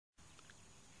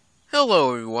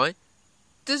Hello everyone,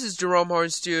 this is Jerome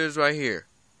Harden Studios right here.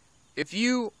 If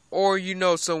you or you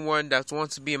know someone that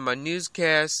wants to be in my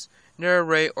newscast,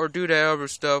 narrate, or do that other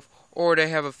stuff, or they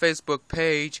have a Facebook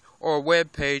page or a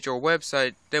web page or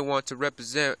website they want to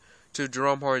represent to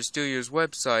Jerome Harden Studios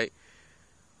website,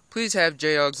 please have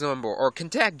J-Dog's number or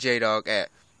contact J-Dog at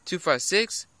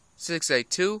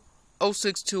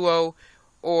 256-682-0620,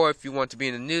 or if you want to be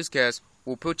in the newscast,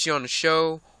 we'll put you on the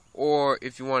show. Or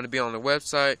if you want to be on the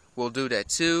website, we'll do that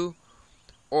too.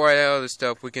 Or that other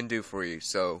stuff we can do for you.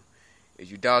 So, if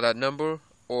you dial that number,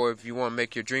 or if you want to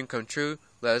make your dream come true,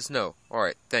 let us know.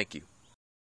 Alright, thank you.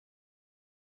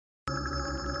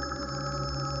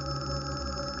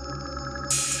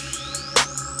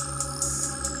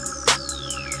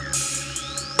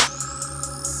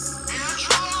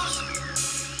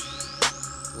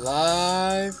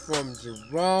 Live from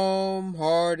Jerome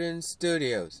Harden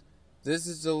Studios. This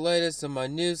is the latest of my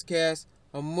newscast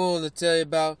I'm willing to tell you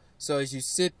about, so as you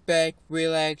sit back,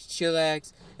 relax,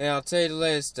 chillax, and I'll tell you the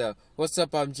latest stuff. What's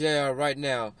up, I'm JR right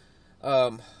now.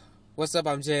 What's up,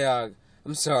 I'm JR.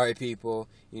 I'm sorry, people.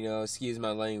 Excuse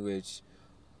my language.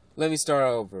 Let me start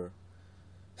over.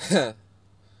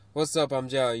 What's up, I'm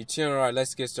JR. You chilling? Alright,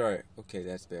 let's get started. Okay,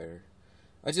 that's better.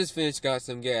 I just finished, got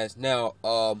some gas. Now,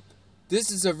 this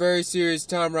is a very serious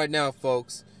time right now,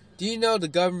 folks. Do you know the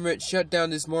government shut down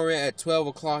this morning at 12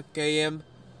 o'clock a.m.?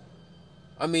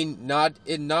 I mean, not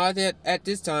at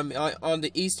this time, on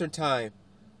the Eastern time.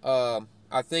 I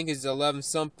think it's 11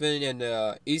 something in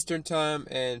the Eastern time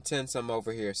and 10 something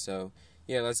over here. So,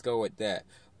 yeah, let's go with that.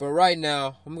 But right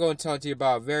now, I'm going to talk to you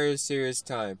about a very serious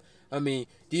time. I mean,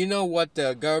 do you know what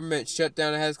the government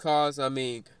shutdown has caused? I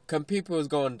mean, people is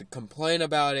going to complain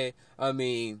about it. I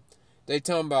mean, they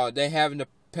talking about they having to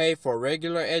pay for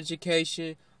regular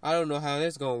education. I don't know how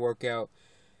that's going to work out.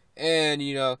 And,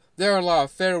 there are a lot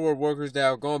of federal workers that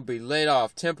are going to be laid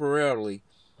off temporarily.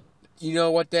 You know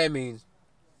what that means?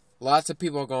 Lots of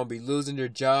people are going to be losing their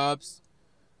jobs.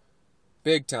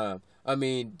 Big time. I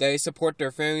mean, they support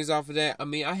their families off of that. I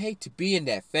mean, I hate to be in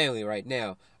that family right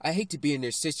now. I hate to be in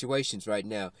their situations right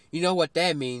now. You know what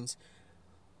that means?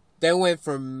 They went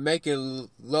from making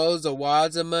loads of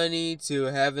wads of money to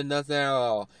having nothing at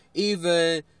all.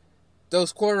 Even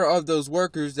those quarter of those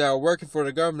workers that are working for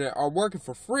the government are working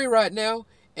for free right now,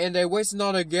 and they're wasting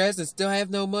all their gas and still have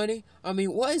no money. I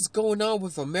mean, what is going on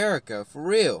with America, for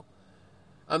real?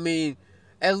 I mean,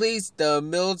 at least the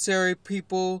military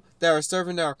people that are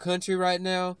serving our country right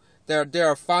now, they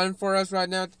are fighting for us right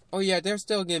now. Oh yeah, they're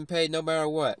still getting paid no matter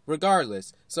what,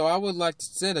 regardless. So I would like to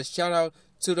send a shout out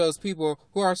to those people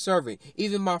who are serving,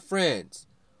 even my friends.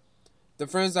 The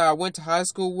friends that I went to high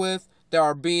school with, that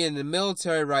are being in the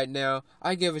military right now,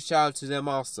 I give a shout out to them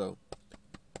also.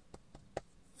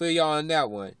 Feel y'all on that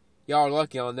one. Y'all are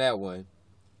lucky on that one.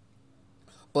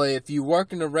 But if you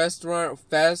work in a restaurant,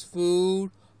 fast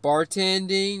food,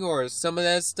 bartending, or some of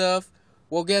that stuff,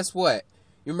 well, guess what?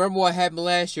 You remember what happened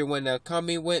last year when the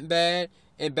economy went bad?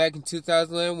 And back in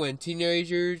 2011 when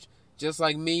teenagers, just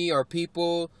like me, or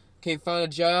people, can't find a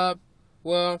job?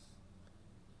 Well,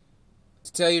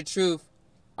 to tell you the truth,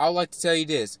 I'd like to tell you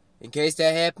this. In case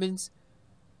that happens,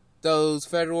 those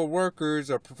federal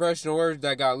workers or professional workers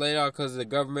that got laid off because of the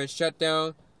government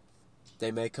shutdown,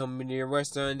 they may come into your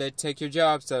restaurant and they take your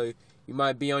job. So you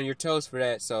might be on your toes for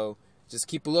that. So just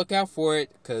keep a lookout for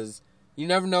it, because you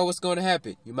never know what's going to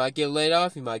happen. You might get laid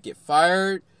off. You might get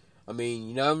fired. I mean,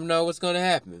 you never know what's going to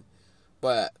happen.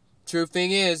 But true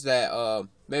thing is that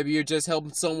maybe you're just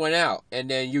helping someone out, and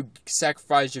then you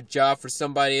sacrifice your job for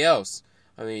somebody else.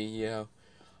 I mean,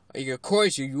 of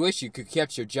course, you wish you could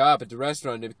kept your job at the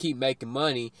restaurant to keep making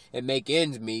money and make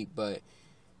ends meet, but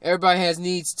everybody has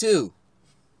needs too.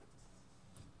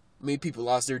 I mean, people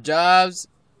lost their jobs,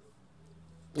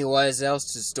 and what is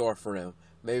else to store for them?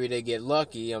 Maybe they get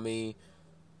lucky. I mean,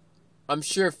 I'm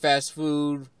sure fast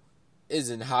food is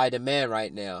in high demand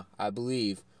right now, I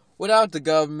believe. Without the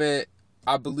government,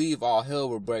 I believe all hell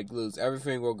will break loose.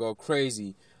 Everything will go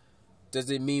crazy. Does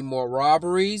it mean more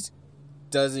robberies?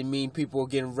 Does it mean people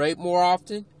getting raped more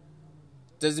often?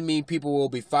 Does it mean people will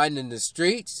be fighting in the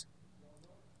streets?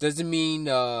 Does it mean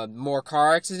more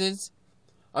car accidents?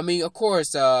 I mean, of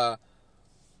course, all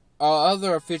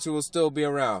other officials will still be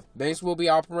around. Banks will be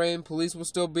operating. Police will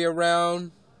still be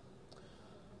around.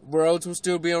 Roads will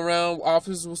still be around.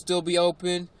 Offices will still be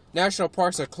open. National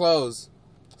parks are closed.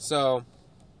 So,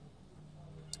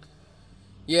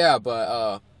 yeah,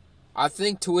 but I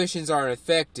think tuitions aren't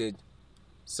affected.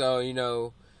 So,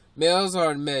 mails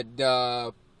aren't met.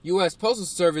 U.S. Postal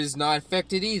Service is not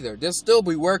affected either. They'll still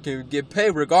be working and get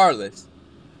paid regardless.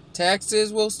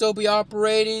 Taxes will still be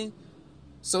operating.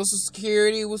 Social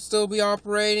Security will still be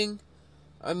operating.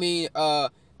 I mean,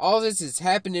 all this is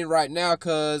happening right now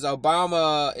because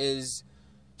Obama is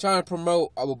trying to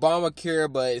promote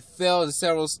Obamacare, but it failed in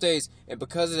several states, and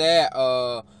because of that,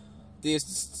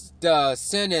 the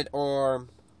Senate or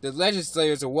the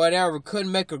legislators or whatever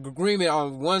couldn't make an agreement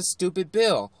on one stupid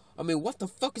bill. I mean, what the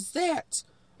fuck is that?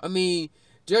 I mean,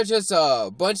 they're just a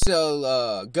bunch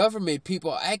of government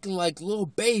people acting like little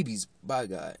babies, by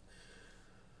God.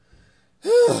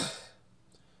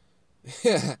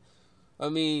 I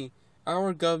mean,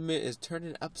 our government is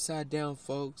turning upside down,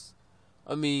 folks.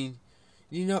 I mean,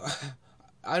 you know,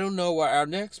 I don't know what our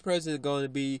next president is going to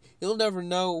be. You'll never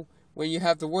know when you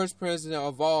have the worst president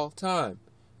of all time.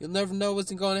 You'll never know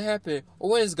what's going to happen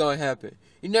or when it's going to happen.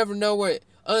 You never know what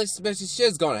unexpected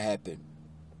shit's going to happen.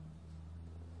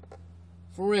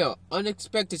 For real,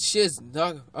 unexpected shit's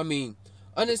not,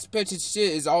 unexpected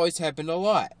shit is always happened a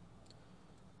lot.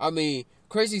 I mean,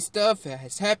 crazy stuff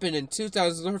has happened in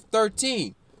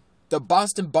 2013. The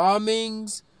Boston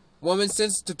bombings, woman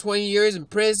sentenced to 20 years in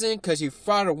prison because she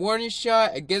fired a warning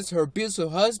shot against her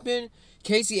abusive husband.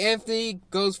 Casey Anthony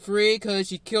goes free because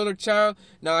she killed her child.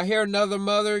 Now I hear another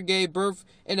mother gave birth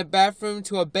in the bathroom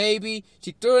to a baby.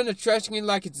 She threw it in the trash can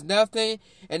like it's nothing.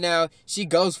 And now she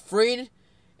goes free.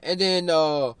 And then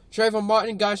Trayvon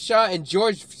Martin got shot and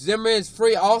George Zimmerman is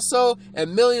free also.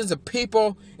 And millions of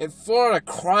people in Florida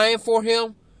crying for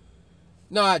him.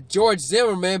 Not George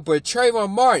Zimmerman, but Trayvon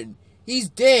Martin. He's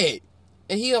dead.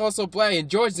 And he also black and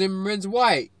George Zimmerman's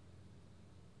white.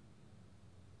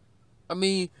 I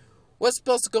mean, what's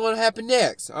supposed to happen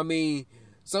next? I mean,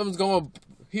 something's going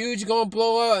to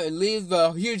blow up and leave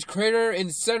a huge crater in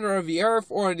the center of the earth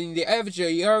or in the edge of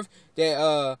the earth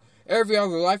that every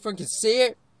other life form can see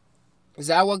it. Is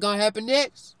that what's going to happen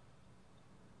next?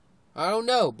 I don't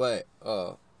know, but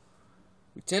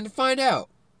we tend to find out.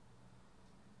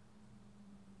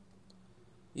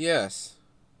 Yes.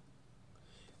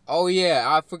 Oh yeah,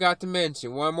 I forgot to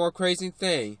mention one more crazy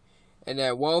thing. And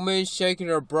that woman shaking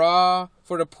her bra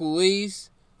for the police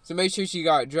to make sure she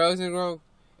got drugs and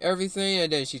everything,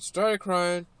 and then she started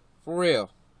crying for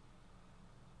real.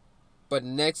 But the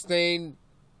next thing,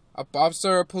 a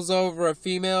officer pulls over a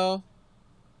female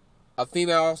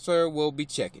officer will be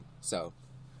checking. So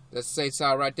that's a safe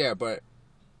side right there. But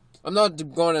I'm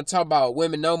not going to talk about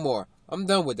women no more. I'm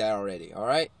done with that already. All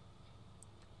right.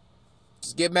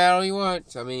 Just get mad all you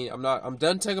want. I mean, I'm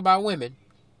done talking about women.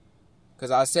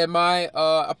 Because I said my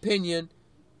opinion.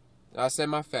 I said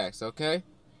my facts, okay?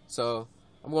 So,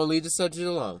 I'm going to leave the subject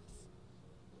alone.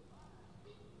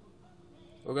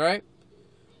 Okay?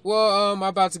 Well, I'm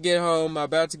about to get home. I'm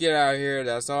about to get out of here.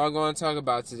 That's all I'm going to talk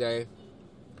about today.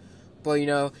 But, you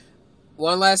know,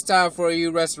 one last time for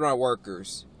you restaurant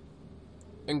workers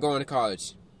and going to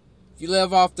college. If you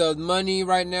live off the money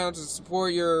right now to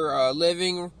support your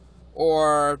living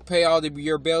or pay all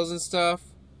your bills and stuff,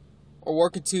 or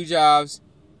working 2 jobs,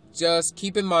 just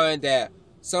keep in mind that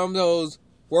some of those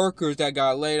workers that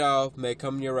got laid off may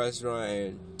come to your restaurant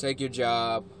and take your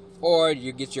job, or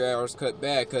you get your hours cut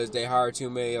back because they hire too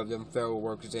many of them federal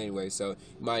workers anyway. So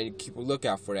you might keep a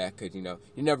lookout for that because, you know,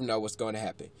 you never know what's going to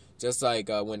happen. Just like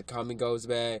when the economy goes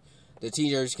bad, the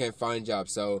teenagers can't find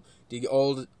jobs. So the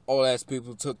old ass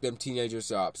people took them teenagers'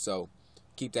 jobs. So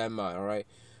keep that in mind, alright?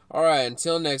 Alright,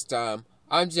 until next time,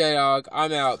 I'm J-Dog.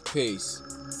 I'm out. Peace.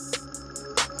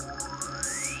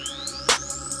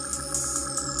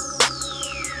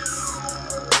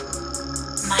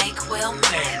 Mike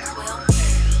Wilmer.